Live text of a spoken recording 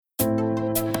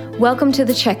Welcome to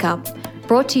The Checkup,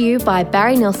 brought to you by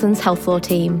Barry Nilsson's Health Law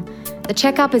team. The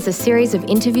Checkup is a series of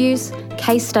interviews,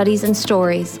 case studies and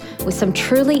stories with some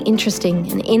truly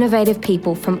interesting and innovative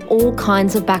people from all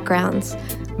kinds of backgrounds: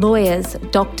 lawyers,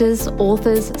 doctors,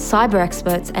 authors, cyber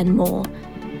experts and more.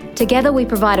 Together we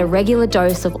provide a regular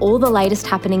dose of all the latest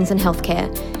happenings in healthcare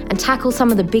and tackle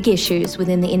some of the big issues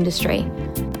within the industry.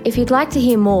 If you'd like to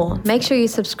hear more, make sure you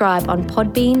subscribe on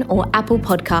Podbean or Apple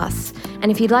Podcasts.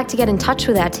 And if you'd like to get in touch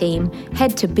with our team,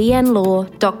 head to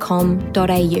bnlaw.com.au.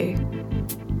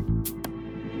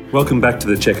 Welcome back to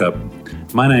The Checkup.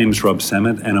 My name's Rob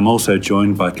Samet and I'm also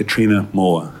joined by Katrina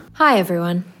Moore. Hi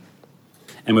everyone.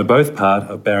 And we're both part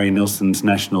of Barry Nilsson's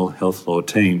National Health Law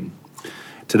team.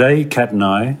 Today, Kat and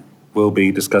I will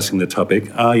be discussing the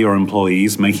topic, are your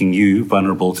employees making you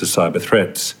vulnerable to cyber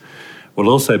threats? We'll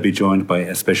also be joined by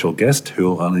a special guest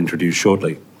who I'll introduce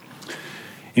shortly.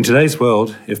 In today's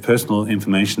world, if personal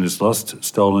information is lost,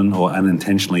 stolen or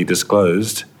unintentionally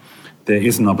disclosed, there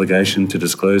is an obligation to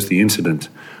disclose the incident,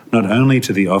 not only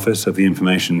to the Office of the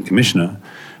Information Commissioner,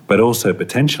 but also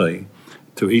potentially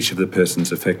to each of the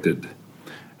persons affected.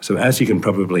 So as you can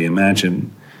probably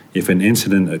imagine, if an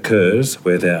incident occurs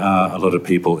where there are a lot of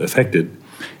people affected,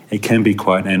 it can be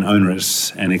quite an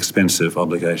onerous and expensive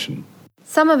obligation.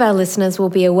 Some of our listeners will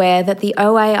be aware that the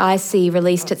OAIC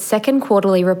released its second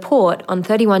quarterly report on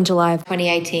 31 July of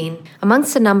 2018.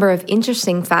 Amongst a number of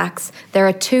interesting facts, there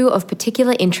are two of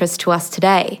particular interest to us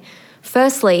today.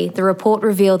 Firstly, the report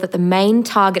revealed that the main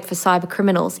target for cyber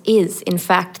criminals is, in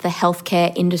fact, the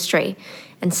healthcare industry.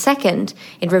 And second,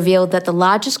 it revealed that the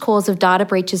largest cause of data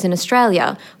breaches in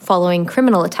Australia following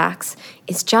criminal attacks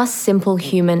is just simple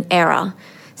human error.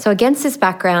 So against this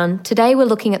background, today we're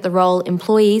looking at the role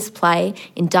employees play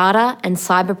in data and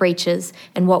cyber breaches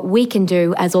and what we can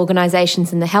do as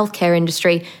organisations in the healthcare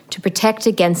industry to protect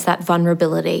against that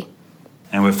vulnerability.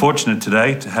 And we're fortunate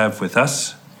today to have with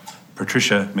us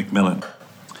Patricia McMillan.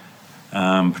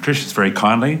 Patricia's very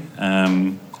kindly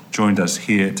joined us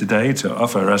here today to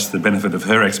offer us the benefit of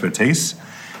her expertise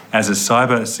as a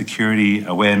cyber security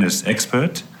awareness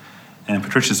expert. And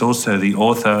Patricia's also the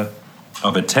author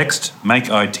of a text, Make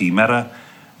IT Matter,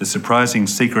 the surprising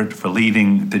secret for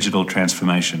leading digital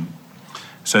transformation.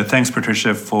 So thanks,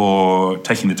 Patricia, for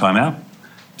taking the time out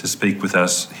to speak with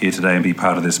us here today and be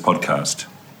part of this podcast.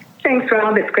 Thanks,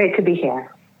 Rob. It's great to be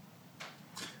here.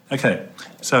 Okay,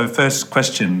 so first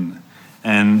question,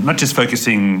 and not just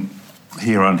focusing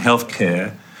here on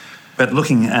healthcare, but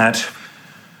looking at,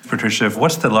 Patricia,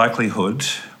 what's the likelihood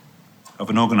of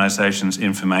an organisation's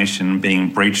information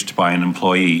being breached by an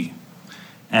employee?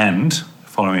 And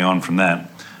following on from that,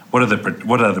 what are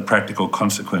the practical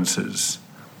consequences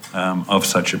of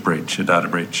such a breach, a data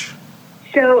breach?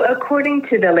 So according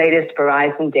to the latest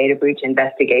Verizon Data Breach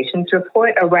Investigations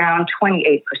report, around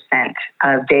 28%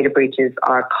 of data breaches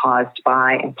are caused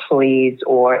by employees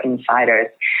or insiders.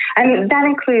 And that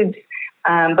includes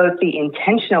both the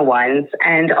intentional ones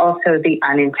and also the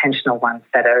unintentional ones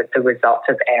that are the result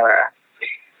of error.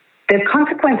 The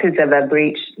consequences of a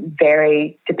breach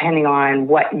vary depending on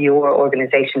what your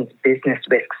organization's business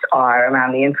risks are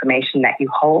around the information that you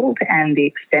hold and the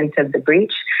extent of the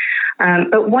breach.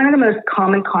 But one of the most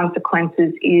common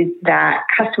consequences is that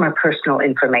customer personal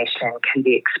information can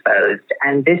be exposed,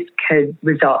 and this could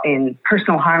result in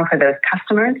personal harm for those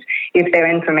customers if their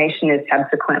information is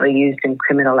subsequently used in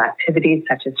criminal activities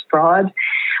such as fraud.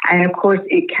 And of course,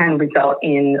 it can result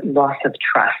in loss of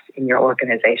trust in your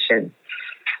organization.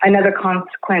 Another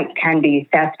consequence can be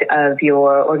theft of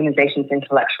your organization's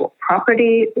intellectual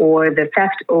property or the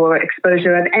theft or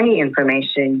exposure of any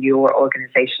information your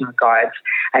organization regards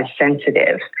as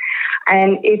sensitive.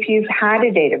 And if you've had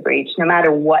a data breach, no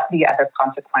matter what the other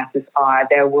consequences are,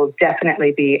 there will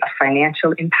definitely be a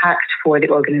financial impact for the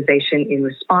organization in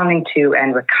responding to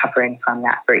and recovering from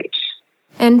that breach.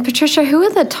 And Patricia, who are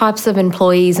the types of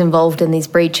employees involved in these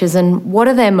breaches and what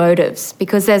are their motives?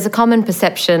 Because there's a common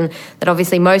perception that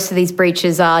obviously most of these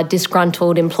breaches are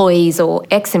disgruntled employees or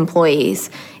ex-employees.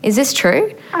 Is this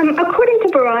true? According to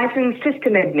Verizon,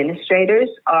 system administrators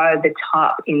are the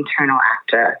top internal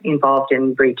actor involved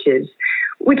in breaches,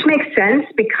 which makes sense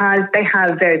because they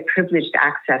have very privileged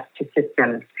access to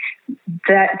systems.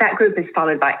 That group is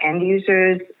followed by end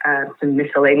users, some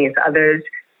miscellaneous others,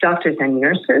 doctors and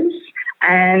nurses,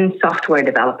 and software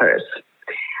developers.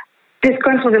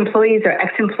 Disgruntled employees or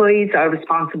ex-employees are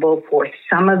responsible for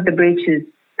some of the breaches,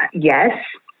 yes,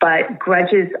 but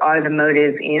grudges are the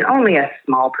motive in only a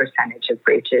small percentage of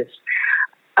breaches.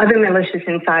 Other malicious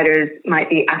insiders might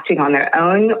be acting on their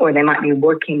own, or they might be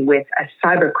working with a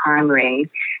cybercrime ring.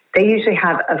 They usually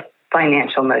have a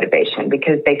financial motivation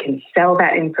because they can sell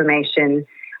that information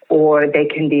or they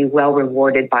can be well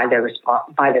rewarded by their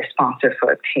sponsor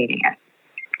for obtaining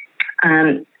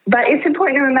it. But it's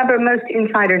important to remember most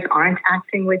insiders aren't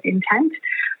acting with intent,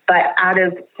 but out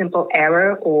of simple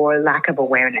error or lack of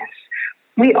awareness.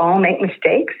 We all make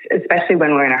mistakes, especially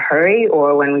when we're in a hurry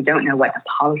or when we don't know what the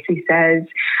policy says.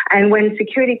 And when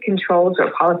security controls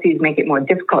or policies make it more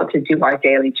difficult to do our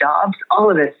daily jobs,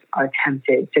 all of us are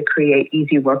tempted to create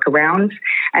easy workarounds,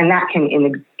 and that can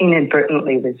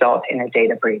inadvertently result in a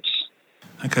data breach.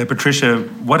 Okay, Patricia,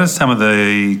 what are some of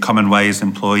the common ways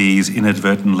employees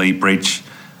inadvertently breach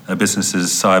a business's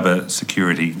cyber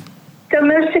security? So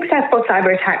most successful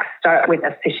cyber attacks start with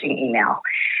a phishing email.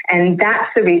 And that's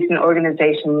the reason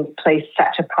organizations place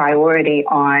such a priority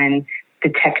on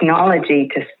the technology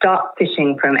to stop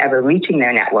phishing from ever reaching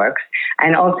their networks,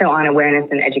 and also on awareness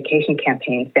and education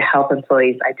campaigns to help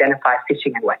employees identify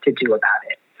phishing and what to do about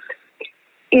it.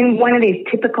 In one of these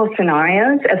typical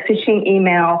scenarios, a phishing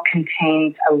email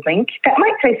contains a link that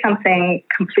might say something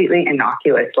completely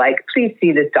innocuous, like, please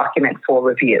see this document for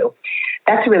review.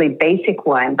 That's a really basic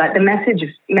one, but the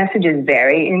messages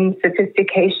vary in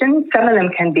sophistication. Some of them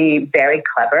can be very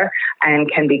clever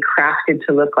and can be crafted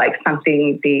to look like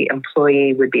something the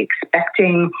employee would be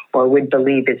expecting or would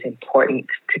believe is important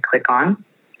to click on.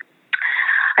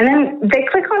 And then they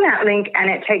click on that link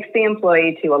and it takes the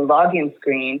employee to a login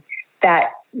screen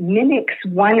that mimics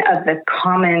one of the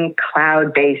common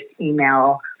cloud-based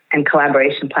email and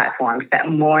collaboration platforms that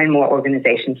more and more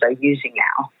organizations are using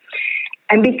now.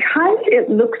 And because it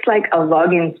looks like a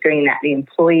login screen that the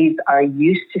employees are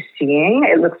used to seeing,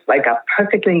 it looks like a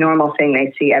perfectly normal thing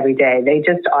they see every day. They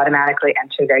just automatically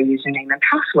enter their username and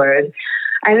password,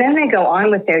 and then they go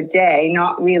on with their day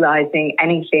not realizing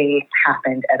anything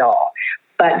happened at all.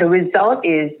 But the result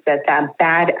is that that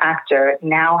bad actor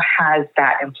now has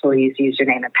that employee's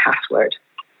username and password.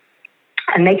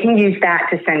 And they can use that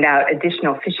to send out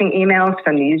additional phishing emails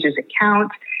from the user's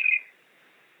account,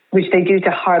 which they do to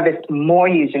harvest more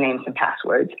usernames and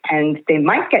passwords. And they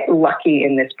might get lucky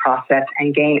in this process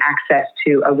and gain access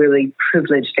to a really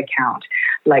privileged account,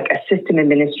 like a system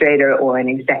administrator or an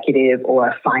executive or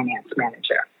a finance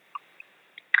manager.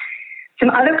 Some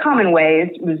other common ways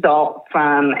result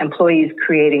from employees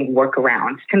creating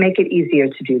workarounds to make it easier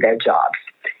to do their jobs.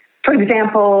 For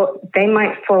example, they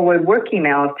might forward work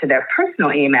emails to their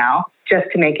personal email just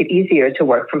to make it easier to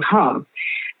work from home.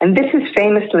 And this is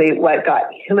famously what got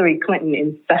Hillary Clinton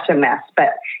in such a mess,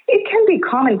 but it can be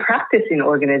common practice in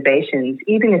organizations,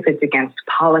 even if it's against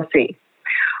policy.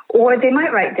 Or they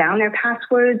might write down their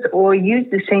passwords or use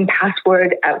the same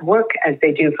password at work as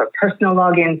they do for personal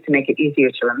logins to make it easier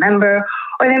to remember.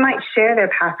 Or they might share their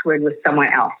password with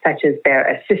someone else, such as their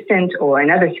assistant or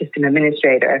another system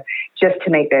administrator, just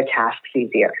to make their tasks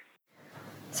easier.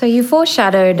 So you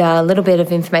foreshadowed a little bit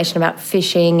of information about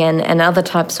phishing and other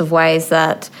types of ways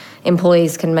that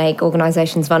employees can make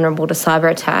organisations vulnerable to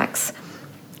cyber attacks.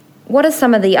 What are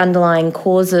some of the underlying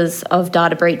causes of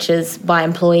data breaches by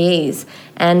employees,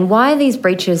 and why are these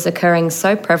breaches occurring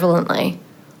so prevalently?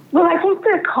 Well, I think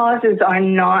the causes are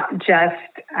not just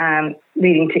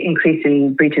leading to increase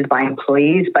in breaches by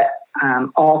employees, but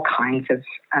all kinds of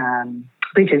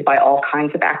breaches by all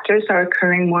kinds of actors are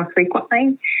occurring more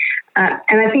frequently.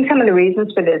 And I think some of the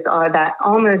reasons for this are that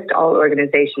almost all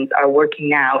organizations are working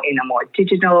now in a more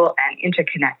digital and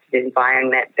interconnected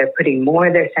environment. They're putting more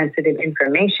of their sensitive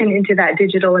information into that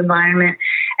digital environment,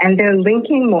 and they're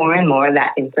linking more and more of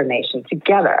that information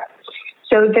together.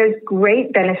 So there's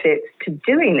great benefits to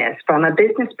doing this from a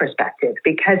business perspective,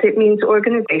 because it means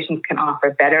organizations can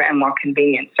offer better and more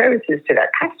convenient services to their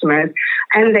customers,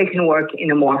 and they can work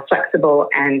in a more flexible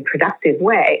and productive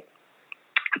way.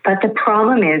 But the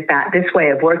problem is that this way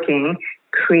of working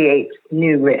creates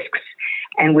new risks,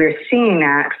 and we're seeing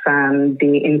that from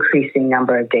the increasing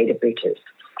number of data breaches.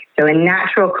 So a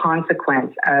natural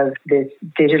consequence of this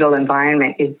digital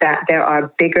environment is that there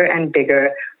are bigger and bigger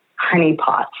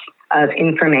honeypots of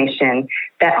information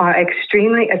that are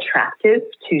extremely attractive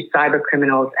to cyber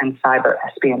criminals and cyber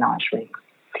espionage rings.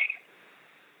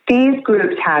 These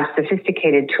groups have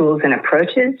sophisticated tools and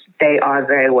approaches. They are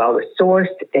very well resourced.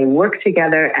 They work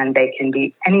together, and they can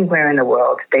be anywhere in the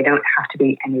world. They don't have to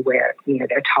be anywhere near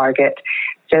their target.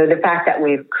 So the fact that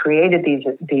we've created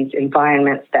these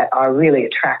environments that are really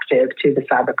attractive to the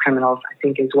cyber criminals, I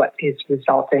think, is what is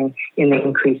resulting in the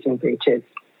increase in breaches.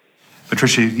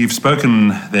 Patricia, you've spoken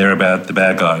there about the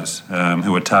bad guys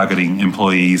who are targeting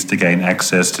employees to gain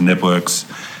access to networks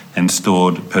and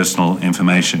stored personal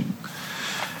information.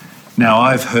 Now,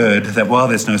 I've heard that while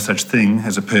there's no such thing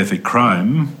as a perfect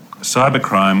crime,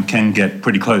 cybercrime can get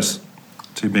pretty close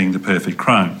to being the perfect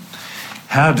crime.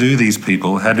 How do the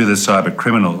cyber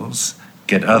criminals,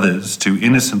 get others to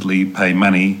innocently pay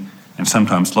money, and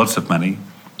sometimes lots of money,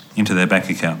 into their bank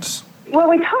accounts? Well,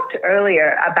 we talked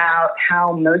earlier about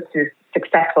how most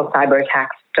successful cyber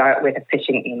attacks start with a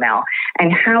phishing email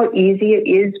and how easy it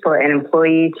is for an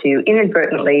employee to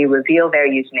inadvertently reveal their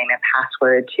username and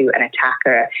password to an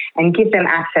attacker and give them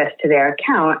access to their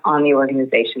account on the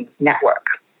organization's network.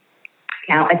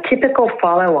 Now, a typical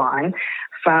follow-on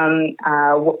from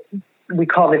we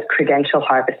call this credential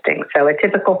harvesting. So a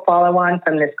typical follow-on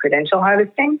from this credential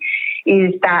harvesting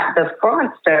is that the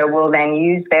fraudster will then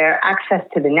use their access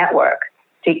to the network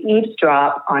to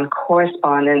eavesdrop on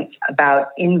correspondence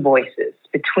about invoices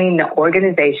between the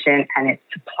organization and its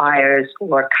suppliers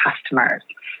or customers.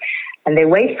 And they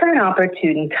wait for an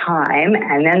opportune time,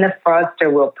 and then the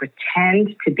fraudster will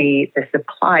pretend to be the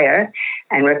supplier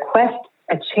and request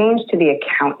a change to the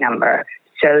account number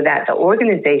so that the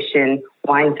organization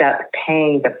winds up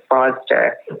paying the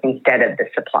fraudster instead of the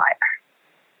supplier.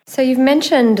 So you've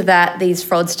mentioned that these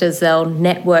fraudsters, they'll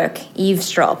network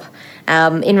eavesdrop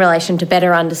in relation to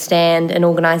better understand an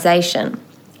organisation.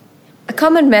 A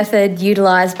common method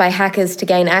utilised by hackers to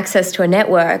gain access to a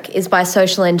network is by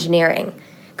social engineering.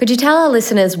 Could you tell our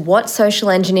listeners what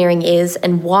social engineering is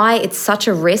and why it's such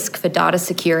a risk for data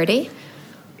security?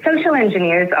 Social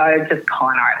engineers are just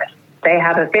con artists. They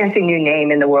have a fancy new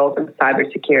name in the world of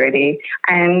cybersecurity,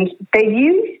 and they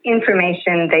use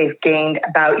information they've gained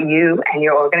about you and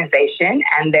your organization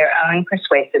and their own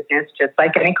persuasiveness, just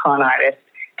like any con artist,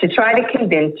 to try to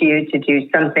convince you to do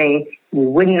something you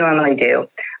wouldn't normally do,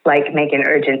 like make an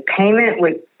urgent payment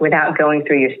without going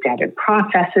through your standard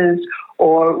processes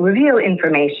or reveal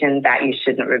information that you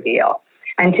shouldn't reveal.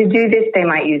 And to do this, they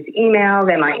might use email,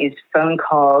 they might use phone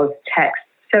calls, text,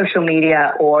 social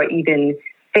media, or even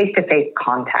face-to-face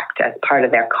contact as part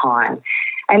of their con.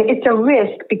 And it's a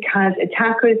risk because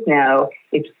attackers know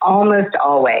it's almost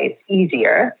always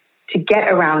easier to get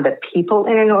around the people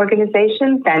in an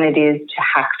organization than it is to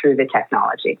hack through the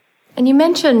technology. And you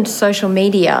mentioned social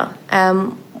media.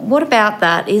 What about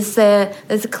that? There's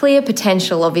a clear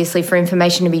potential, obviously, for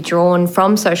information to be drawn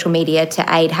from social media to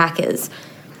aid hackers.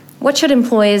 What should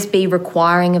employers be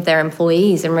requiring of their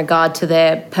employees in regard to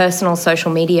their personal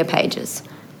social media pages?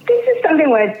 This is something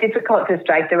where it's difficult to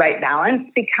strike the right balance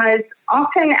because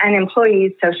often an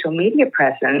employee's social media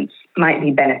presence might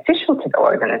be beneficial to the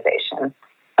organization,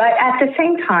 but at the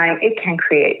same time, it can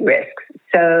create risks.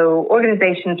 So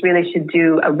organizations really should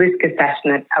do a risk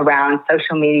assessment around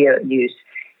social media use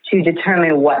to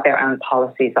determine what their own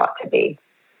policies ought to be.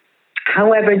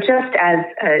 However, just as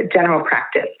a general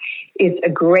practice, it's a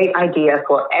great idea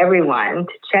for everyone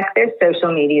to check their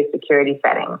social media security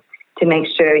settings to make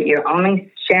sure you're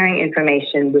only sharing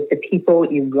information with the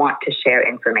people you want to share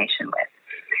information with.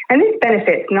 And this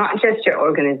benefits not just your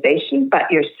organization,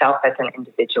 but yourself as an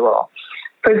individual.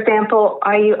 For example,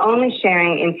 are you only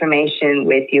sharing information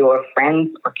with your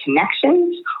friends or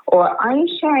connections, or are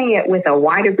you sharing it with a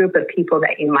wider group of people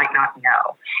that you might not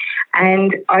know?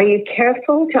 And are you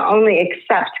careful to only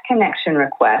accept connection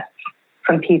requests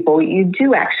from people you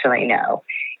do actually know?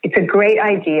 It's a great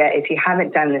idea, if you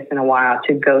haven't done this in a while,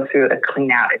 to go through a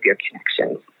clean out of your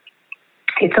connections.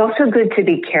 It's also good to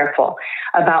be careful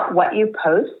about what you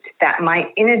post that might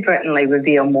inadvertently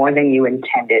reveal more than you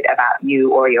intended about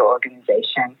you or your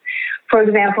organization. For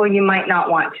example, you might not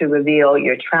want to reveal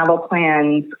your travel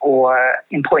plans or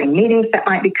important meetings that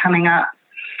might be coming up.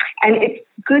 And it's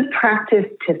good practice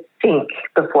to think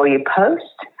before you post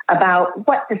about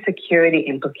what the security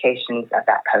implications of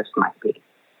that post might be.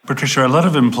 Patricia, a lot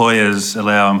of employers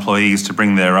allow employees to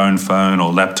bring their own phone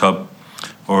or laptop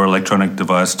or electronic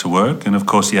device to work. And of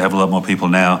course, you have a lot more people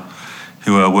now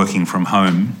who are working from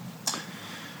home,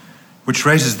 which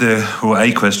raises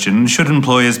a question. Should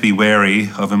employers be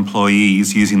wary of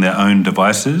employees using their own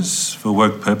devices for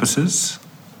work purposes?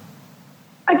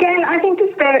 Again, I think this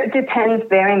depends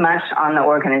very much on the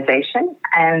organization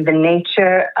and the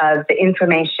nature of the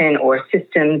information or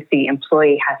systems the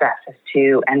employee has access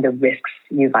to and the risks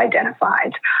you've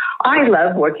identified. I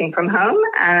love working from home,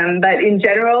 but in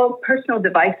general, personal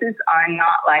devices are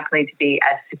not likely to be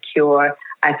as secure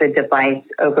as a device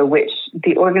over which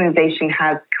the organization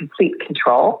has complete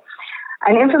control.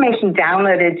 And information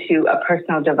downloaded to a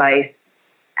personal device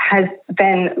has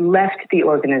then left the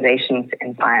organization's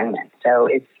environment. So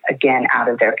it's, again, out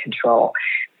of their control.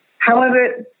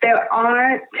 However, there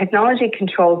are technology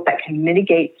controls that can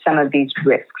mitigate some of these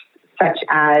risks, such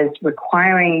as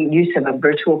requiring use of a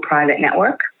virtual private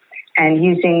network and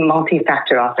using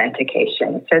multi-factor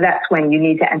authentication. So that's when you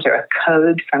need to enter a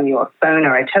code from your phone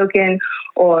or a token,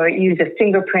 or use a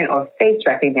fingerprint or face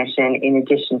recognition in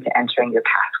addition to entering your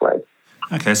password.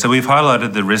 Okay, so we've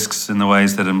highlighted the risks in the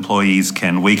ways that employees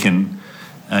can weaken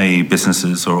a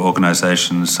business's or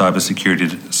organisation's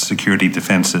security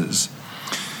defences.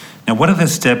 Now, what are the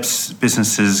steps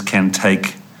businesses can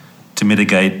take to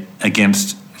mitigate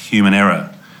against human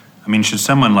error? I mean, should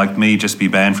someone like me just be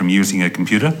banned from using a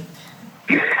computer?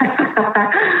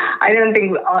 I don't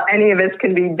think any of us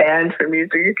can be banned from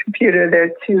using a computer.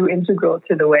 They're too integral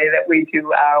to the way that we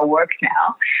do our work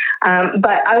now.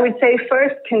 But I would say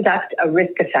first conduct a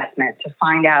risk assessment to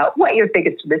find out what your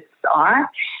biggest risks are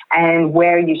and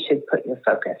where you should put your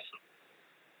focus.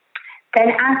 Then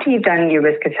after you've done your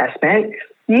risk assessment,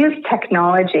 use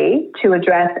technology to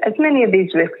address as many of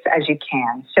these risks as you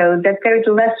can so that there's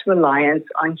less reliance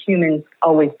on humans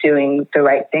always doing the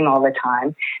right thing all the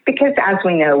time, because as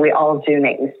we know, we all do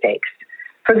make mistakes.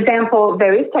 For example,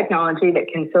 there is technology that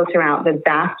can filter out the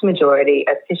vast majority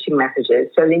of phishing messages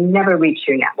so they never reach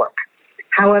your network.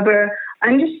 However,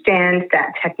 understand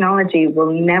that technology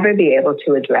will never be able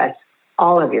to address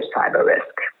all of your cyber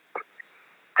risk.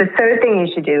 The third thing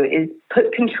you should do is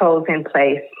put controls in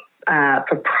place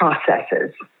for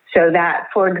processes so that,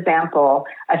 for example,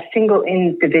 a single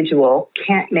individual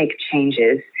can't make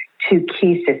changes to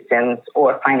key systems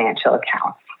or financial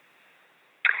accounts.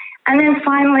 And then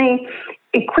finally,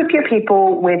 equip your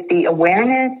people with the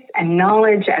awareness and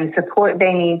knowledge and support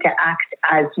they need to act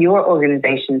as your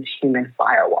organization's human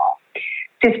firewall.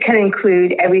 This can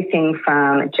include everything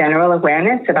from general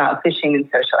awareness about phishing and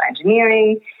social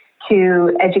engineering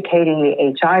to educating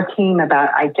the HR team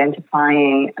about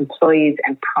identifying employees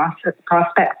and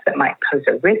prospects that might pose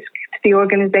a risk to the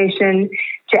organization,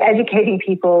 to educating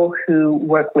people who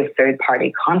work with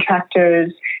third-party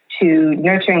contractors, to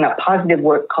nurturing a positive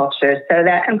work culture so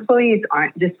that employees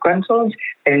aren't disgruntled,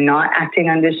 they're not acting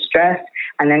under stress,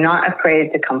 and they're not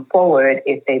afraid to come forward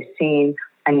if they've seen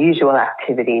unusual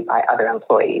activity by other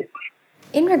employees.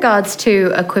 In regards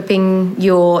to equipping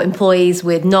your employees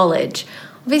with knowledge,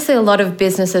 obviously, a lot of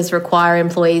businesses require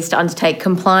employees to undertake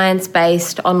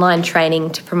compliance-based online training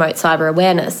to promote cyber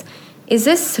awareness. Is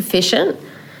this sufficient?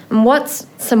 And what's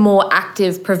some more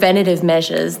active preventative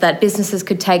measures that businesses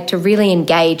could take to really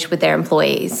engage with their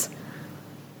employees?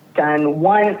 Done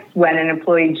once when an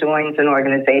employee joins an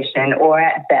organization, or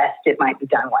at best, it might be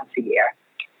done once a year.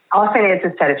 Often it's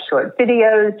a set of short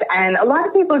videos, and a lot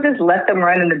of people just let them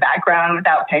run in the background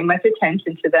without paying much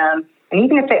attention to them. And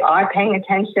even if they are paying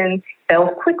attention, they'll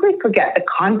quickly forget the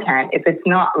content if it's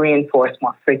not reinforced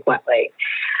more frequently.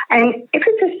 And if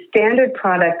it's a standard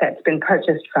product that's been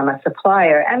purchased from a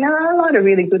supplier, and there are a lot of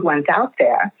really good ones out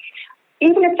there,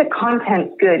 even if the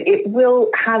content's good, it will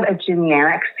have a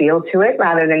generic feel to it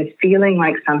rather than feeling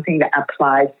like something that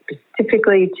applies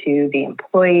specifically to the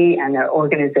employee and their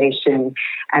organization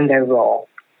and their role.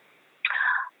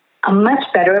 A much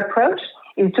better approach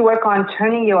is to work on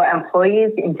turning your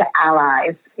employees into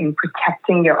allies in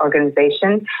protecting your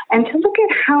organization and to look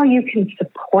at how you can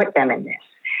support them in this.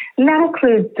 And that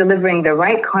includes delivering the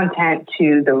right content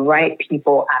to the right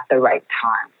people at the right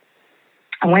time.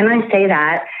 And when I say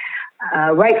that,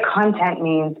 right content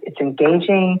means it's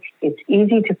engaging, it's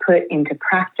easy to put into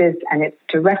practice, and it's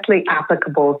directly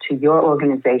applicable to your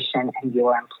organization and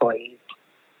your employees.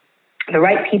 The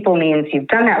right people means you've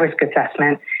done that risk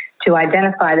assessment to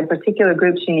identify the particular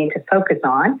groups you need to focus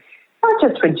on, not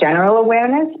just for general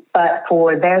awareness, but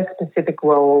for their specific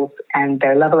roles and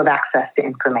their level of access to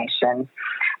information.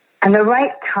 And the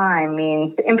right time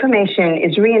means the information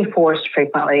is reinforced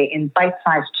frequently in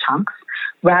bite-sized chunks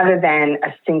rather than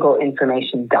a single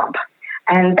information dump.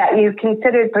 And that you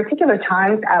considered particular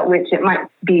times at which it might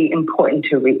be important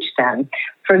to reach them.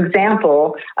 For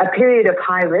example, a period of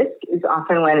high risk is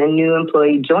often when a new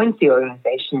employee joins the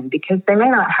organization because they may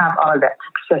not have all of the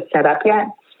access set up yet,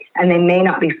 and they may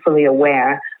not be fully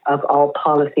aware of all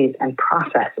policies and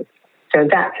processes. So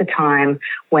that's a time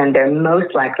when they're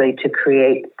most likely to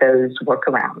create those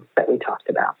workarounds that we talked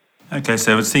about. Okay,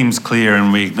 so it seems clear,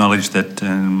 and we acknowledge that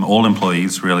all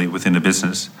employees really within a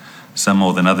business, some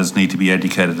more than others, need to be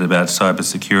educated about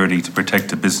cybersecurity to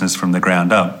protect a business from the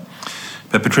ground up.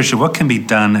 But Patricia, what can be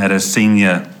done at a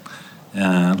senior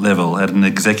level, at an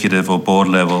executive or board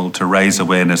level, to raise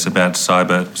awareness about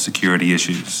cyber security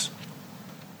issues?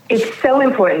 It's so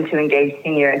important to engage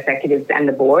senior executives and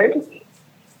the board.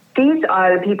 These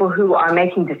are the people who are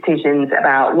making decisions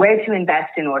about where to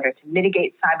invest in order to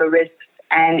mitigate cyber risks.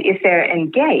 And if they're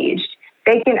engaged,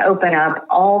 they can open up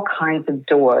all kinds of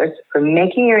doors for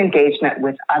making your engagement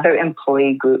with other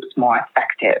employee groups more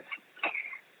effective.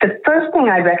 The first thing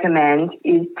I recommend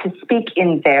is to speak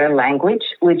in their language,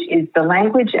 which is the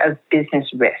language of business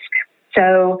risk.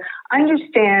 So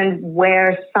understand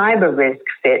where cyber risk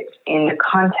fits in the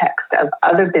context of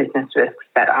other business risks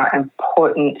that are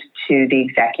important to the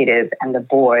executive and the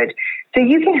board. So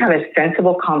you can have a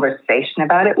sensible conversation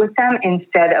about it with them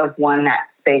instead of one that's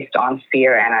based on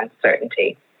fear and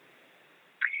uncertainty.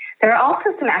 There are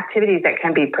also some activities that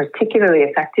can be particularly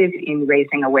effective in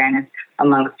raising awareness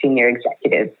amongst senior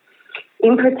executives.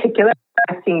 In particular,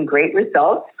 I've seen great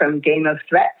results from Game of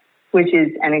Threats, which is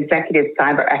an executive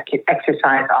cyber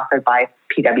exercise offered by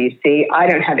PwC. I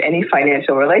don't have any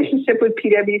financial relationship with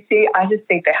PwC. I just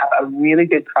think they have a really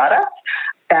good product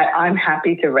that I'm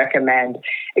happy to recommend.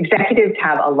 Executives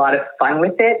have a lot of fun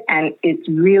with it, and it's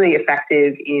really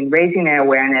effective in raising their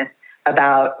awareness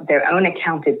about their own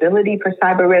accountability for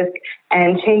cyber risk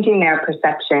and changing their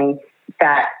perception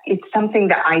that it's something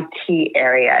the IT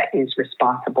area is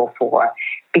responsible for,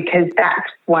 because that's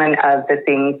one of the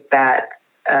things that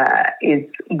is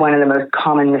one of the most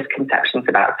common misconceptions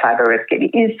about cyber risk.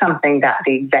 It is something that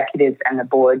the executives and the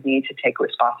board need to take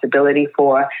responsibility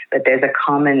for, but there's a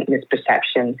common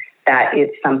misperception that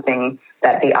it's something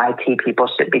that the IT people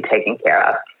should be taking care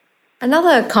of.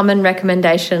 Another common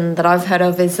recommendation that I've heard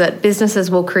of is that businesses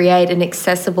will create an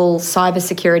accessible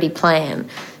cybersecurity plan.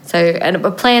 So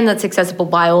a plan that's accessible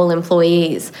by all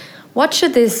employees. What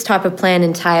should this type of plan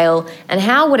entail, and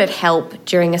how would it help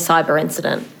during a cyber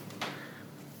incident?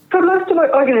 For most of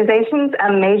our organizations,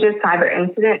 a major cyber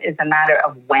incident is a matter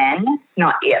of when,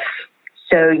 not if.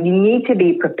 So you need to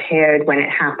be prepared when it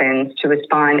happens to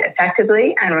respond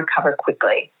effectively and recover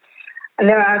quickly. And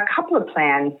there are a couple of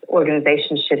plans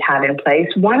organizations should have in place.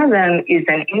 One of them is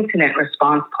an incident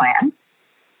response plan.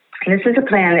 And this is a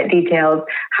plan that details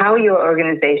how your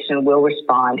organization will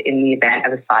respond in the event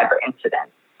of a cyber incident.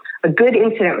 A good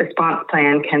incident response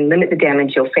plan can limit the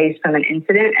damage you'll face from an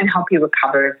incident and help you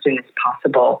recover as soon as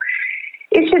possible.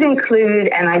 It should include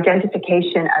an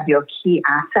identification of your key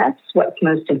assets, what's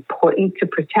most important to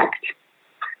protect,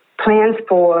 plans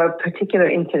for particular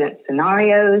incident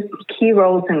scenarios, key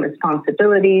roles and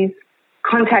responsibilities,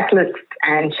 contact lists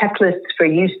and checklists for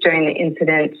use during the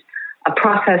incident, a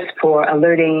process for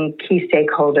alerting key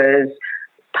stakeholders,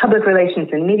 public relations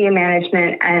and media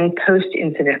management, and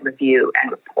post-incident review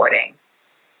and reporting.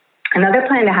 Another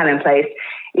plan to have in place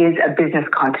is a business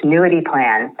continuity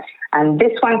plan. And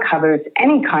this one covers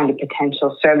any kind of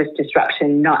potential service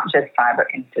disruption, not just cyber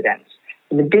incidents.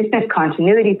 The business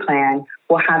continuity plan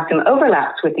will have some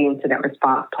overlaps with the incident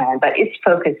response plan, but its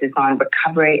focus is on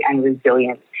recovery and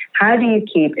resilience. How do you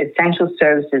keep essential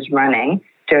services running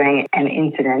during an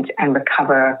incident and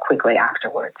recover quickly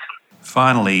afterwards?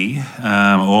 Finally,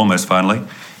 almost finally,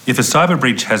 if a cyber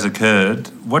breach has occurred,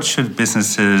 what should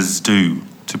businesses do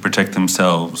to protect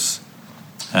themselves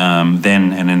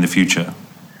then and in the future?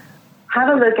 Have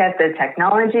a look at the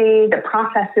technology, the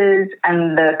processes,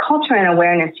 and the culture and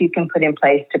awareness you can put in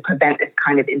place to prevent this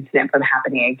kind of incident from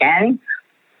happening again,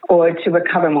 or to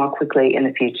recover more quickly in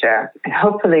the future. And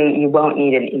hopefully you won't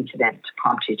need an incident to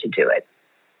prompt you to do it.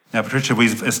 Now, Patricia,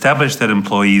 we've established that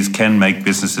employees can make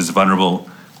businesses vulnerable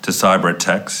to cyber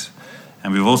attacks,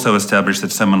 and we've also established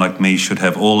that someone like me should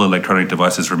have all electronic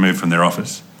devices removed from their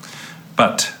office.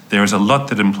 But there is a lot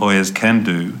that employers can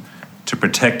do to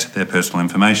protect their personal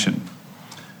information.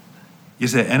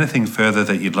 Is there anything further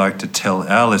that you'd like to tell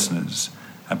our listeners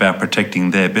about protecting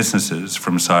their businesses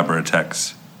from cyber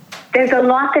attacks? There's a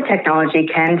lot that technology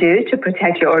can do to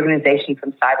protect your organization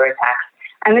from cyber attacks.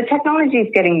 And the technology is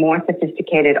getting more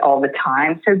sophisticated all the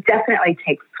time, so definitely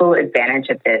take full advantage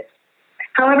of this.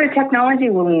 However, technology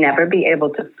will never be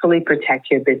able to fully protect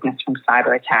your business from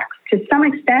cyber attacks. To some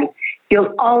extent,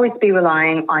 you'll always be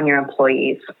relying on your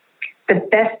employees. The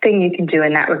best thing you can do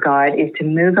in that regard is to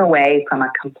move away from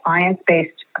a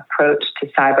compliance-based approach to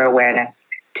cyber awareness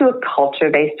to a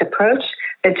culture-based approach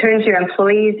that turns your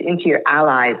employees into your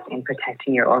allies in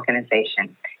protecting your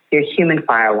organization, your human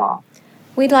firewall.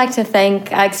 We'd like to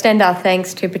extend our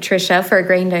thanks to Patricia for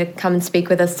agreeing to come and speak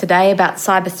with us today about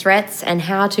cyber threats and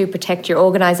how to protect your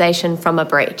organisation from a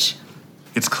breach.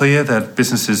 It's clear that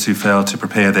businesses who fail to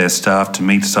prepare their staff to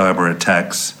meet cyber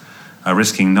attacks are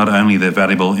risking not only their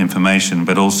valuable information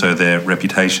but also their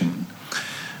reputation.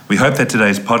 We hope that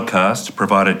today's podcast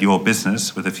provided your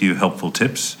business with a few helpful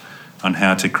tips on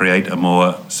how to create a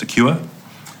more secure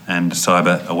and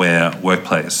cyber-aware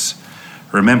workplace.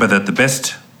 Remember that the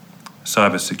best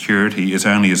cybersecurity is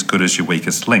only as good as your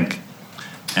weakest link.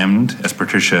 And, as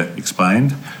Patricia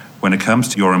explained, when it comes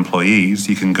to your employees,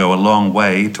 you can go a long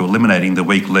way to eliminating the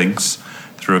weak links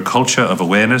through a culture of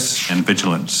awareness and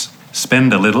vigilance.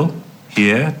 Spend a little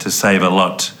here to save a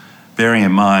lot, bearing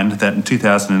in mind that in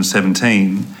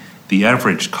 2017, the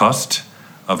average cost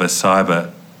of a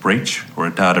cyber breach or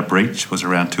a data breach was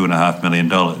around $2.5 million.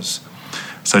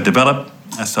 So develop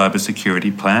a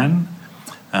cybersecurity plan,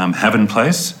 have in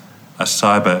place a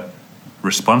cyber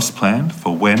response plan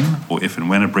for when or if and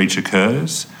when a breach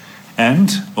occurs,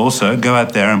 and also go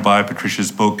out there and buy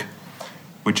Patricia's book,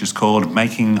 which is called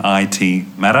Making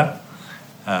IT Matter,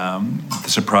 The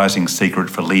Surprising Secret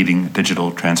for Leading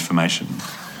Digital Transformation.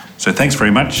 So thanks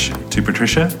very much to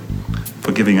Patricia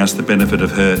for giving us the benefit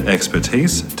of her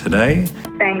expertise today.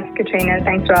 Thanks, Katrina.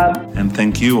 Thanks, Rob. And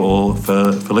thank you all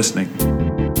for listening.